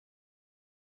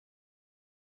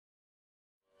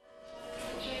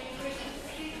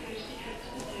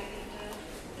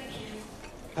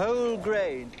Whole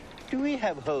grain. Do we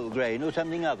have whole grain or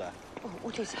something other? Oh,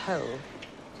 what is whole?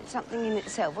 Is it something in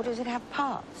itself, or does it have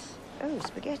parts? Oh,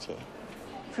 spaghetti.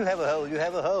 If you have a hole, you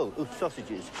have a hole. Oh,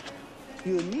 sausages.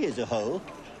 You and me is a hole.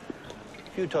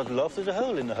 If you toddle off, there's a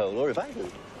hole in the hole, or if I do.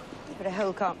 But a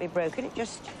hole can't be broken, it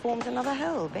just forms another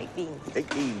hole. Baked beans.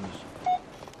 Baked beans.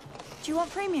 Do you want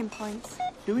premium points?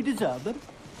 Do we deserve them?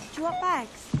 Do you want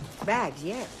bags? Bags,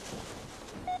 yes.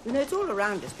 You know, it's all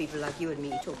around us, people like you and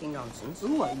me talking nonsense.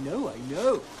 Oh, I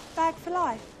know. Bag for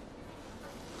life.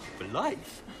 For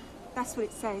life? That's what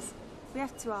it says. We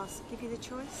have to ask. Give you the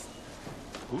choice.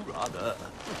 Oh, rather.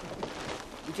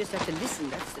 You just have to listen,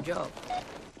 that's the job.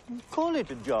 Call it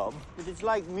a job, but it's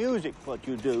like music, what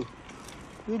you do.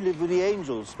 You live with the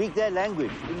angels, speak their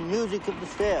language, the music of the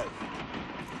spheres.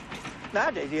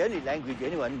 Nowadays, the only language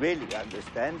anyone really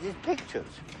understands is pictures.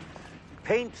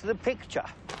 Paint the picture.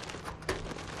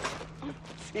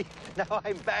 See, now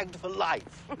I'm bagged for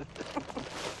life.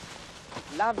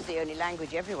 Love's the only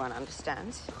language everyone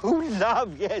understands. Oh,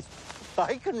 love, yes.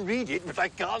 I can read it, but I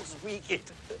can't speak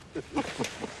it.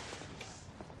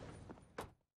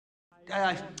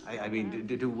 I mean,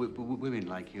 do women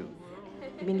like you?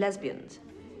 You mean lesbians?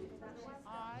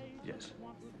 Yes.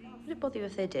 Would it bother you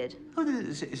if they did? Oh,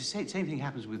 the same thing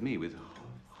happens with me, with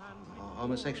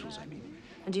homosexuals, I mean.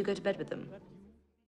 And do you go to bed with them?